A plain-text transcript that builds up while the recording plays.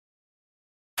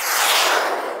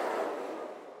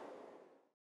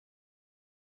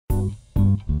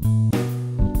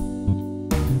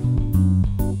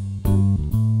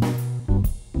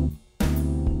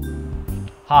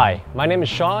Hi, my name is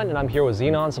Sean and I'm here with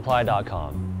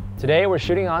XenonSupply.com. Today we're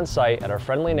shooting on site at our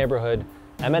friendly neighborhood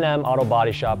M&M Auto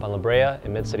Body Shop on La Brea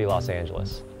in Mid-City, Los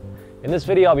Angeles. In this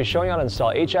video I'll be showing you how to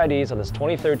install HIDs on this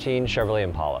 2013 Chevrolet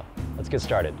Impala. Let's get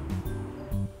started.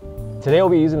 Today we'll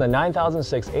be using the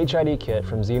 9006 HID kit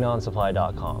from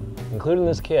XenonSupply.com. Included in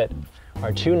this kit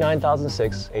are two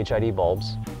 9006 HID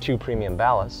bulbs, two premium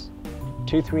ballasts,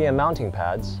 two 3M mounting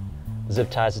pads, zip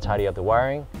ties to tidy up the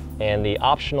wiring, and the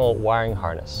optional wiring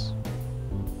harness.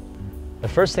 The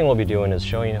first thing we'll be doing is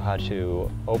showing you how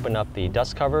to open up the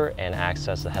dust cover and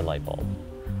access the headlight bulb.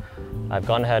 I've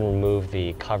gone ahead and removed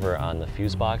the cover on the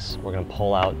fuse box. We're going to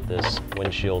pull out this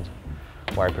windshield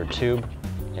wiper tube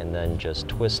and then just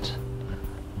twist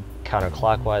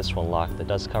counterclockwise to unlock the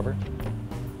dust cover.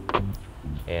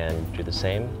 And do the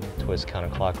same, twist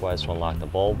counterclockwise to unlock the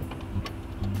bulb.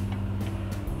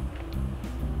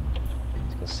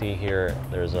 You can see here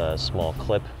there's a small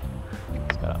clip.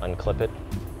 Just gotta unclip it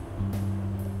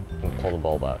and pull the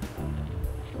bulb out.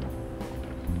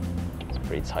 It's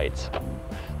pretty tight.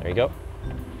 There you go.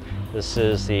 This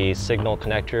is the signal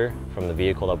connector from the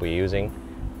vehicle that we're using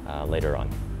later on.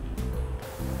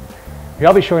 Here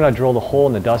I'll be showing how to drill the hole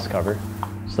in the dust cover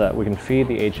so that we can feed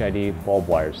the HID bulb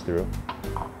wires through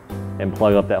and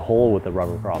plug up that hole with the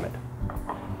rubber grommet.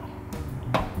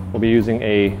 We'll be using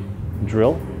a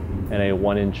drill and a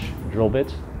 1-inch drill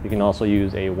bit. You can also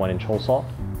use a 1-inch hole saw.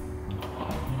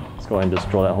 Let's go ahead and just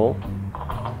drill that hole.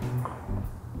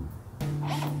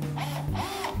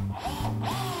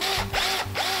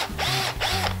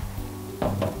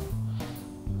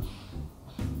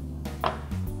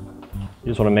 You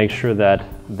just want to make sure that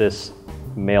this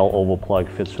male oval plug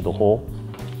fits through the hole.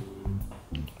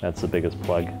 That's the biggest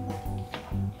plug.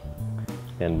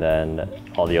 And then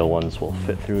all the other ones will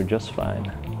fit through just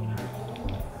fine.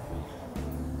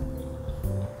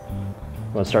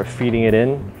 I'm going to start feeding it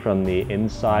in from the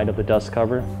inside of the dust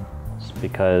cover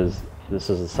because this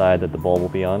is the side that the bulb will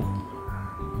be on.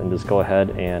 Then just go ahead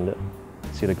and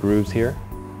see the grooves here.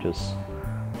 Just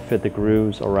fit the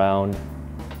grooves around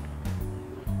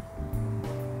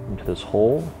into this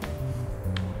hole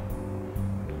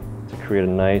to create a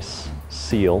nice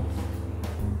seal.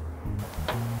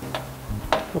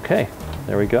 Okay,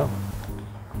 there we go.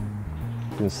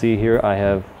 You can see here I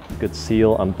have a good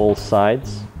seal on both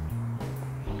sides,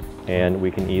 and we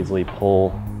can easily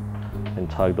pull and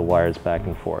tug the wires back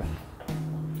and forth.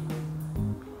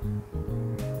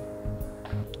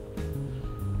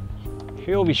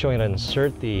 Here we'll be showing how to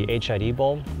insert the HID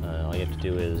bulb. All you have to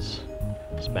do is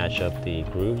just match up the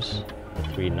grooves, the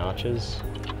 3 notches,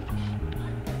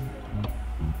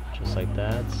 just like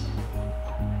that.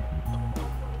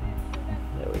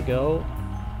 There we go.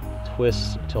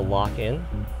 Twist to lock in.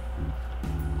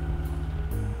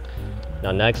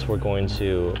 Now next we're going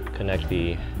to connect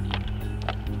the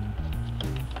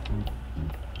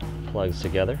plugs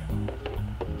together.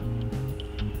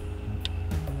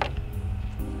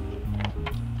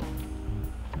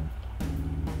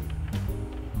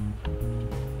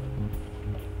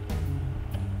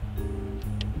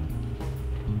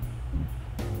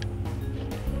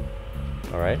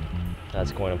 All right,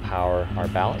 that's going to power our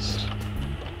ballast.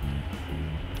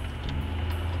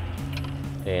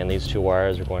 And these 2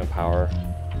 wires are going to power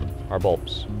our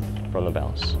bulbs from the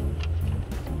ballast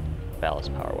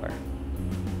power wire.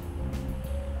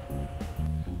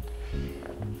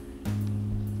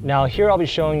 Now here I'll be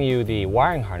showing you the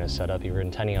wiring harness setup if you're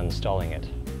intending on installing it.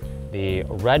 The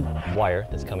red wire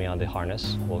that's coming out of the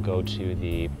harness will go to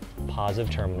the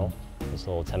positive terminal, this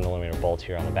little 10mm bolt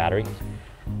here on the battery.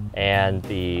 And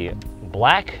the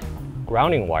black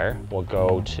grounding wire will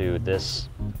go to this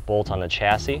bolt on the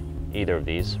chassis. Either of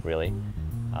these, really.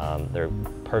 They're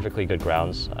perfectly good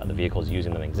grounds. The vehicle's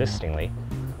using them existingly.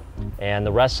 And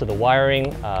the rest of the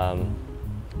wiring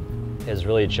is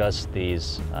really just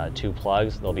these 2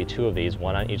 plugs. There'll be 2 of these,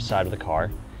 1 on each side of the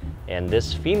car. And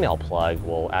this female plug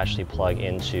will actually plug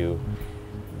into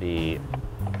the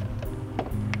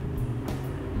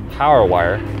power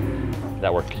wire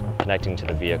that we're connecting to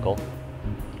the vehicle.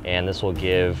 And this will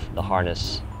give the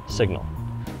harness signal.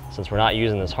 Since we're not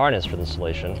using this harness for the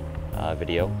installation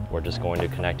video, we're just going to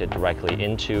connect it directly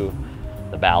into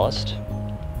the ballast.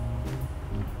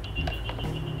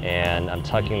 And I'm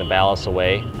tucking the ballast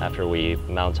away after we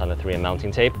mount on the 3M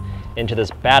mounting tape into this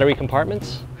battery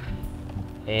compartment.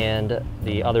 And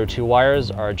the other 2 wires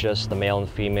are just the male and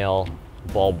female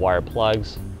bulb wire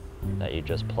plugs that you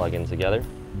just plug in together.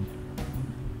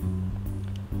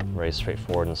 Very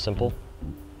straightforward and simple.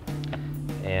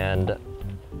 And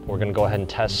we're going to go ahead and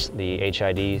test the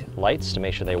HID lights to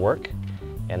make sure they work.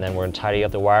 And then we're going to tidy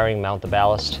up the wiring, mount the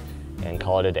ballast, and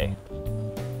call it a day.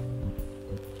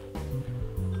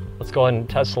 Let's go ahead and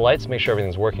test the lights, make sure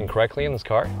everything's working correctly in this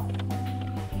car.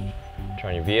 Turn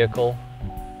on your vehicle.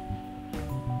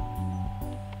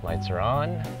 Lights are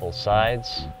on, both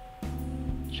sides.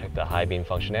 Check the high beam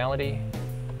functionality.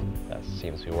 That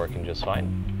seems to be working just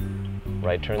fine.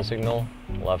 Right turn signal,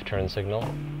 left turn signal.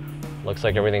 Looks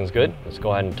like everything's good. Let's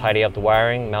go ahead and tidy up the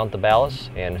wiring, mount the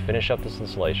ballast, and finish up this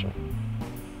installation.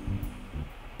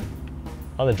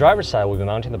 On the driver's side, we'll be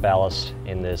mounting the ballast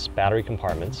in this battery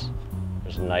compartments.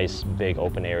 There's a nice big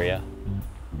open area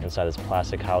inside this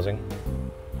plastic housing.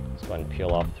 Let's go ahead and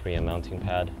peel off the 3M mounting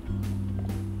pad.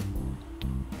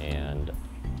 And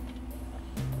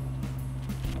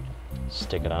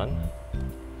stick it on.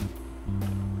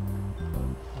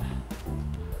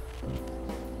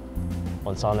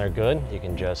 Once on there good, you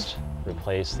can just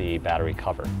replace the battery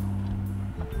cover.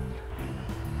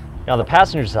 Now on the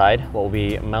passenger side, what we'll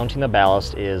be mounting the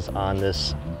ballast is on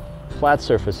this flat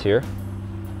surface here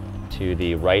to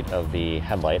the right of the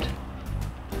headlamp,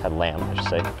 I should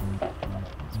say.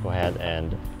 Let's go ahead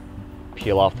and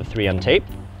peel off the 3M tape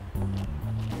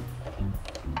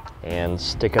and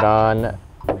stick it on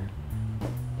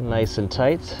nice and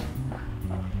tight.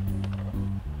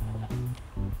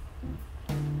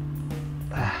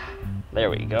 There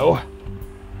we go.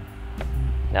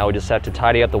 Now we just have to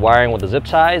tidy up the wiring with the zip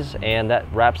ties, and that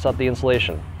wraps up the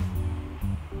installation.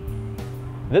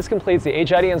 This completes the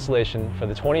HID installation for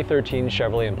the 2013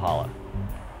 Chevrolet Impala.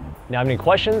 Now, if you have any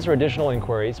questions or additional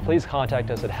inquiries, please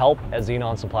contact us at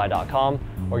help@XenonSupply.com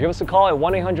or give us a call at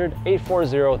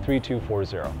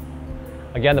 1-800-840-3240.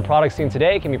 Again, the products seen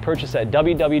today can be purchased at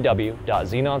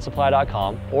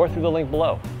www.XenonSupply.com or through the link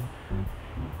below.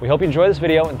 We hope you enjoyed this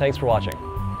video, and thanks for watching.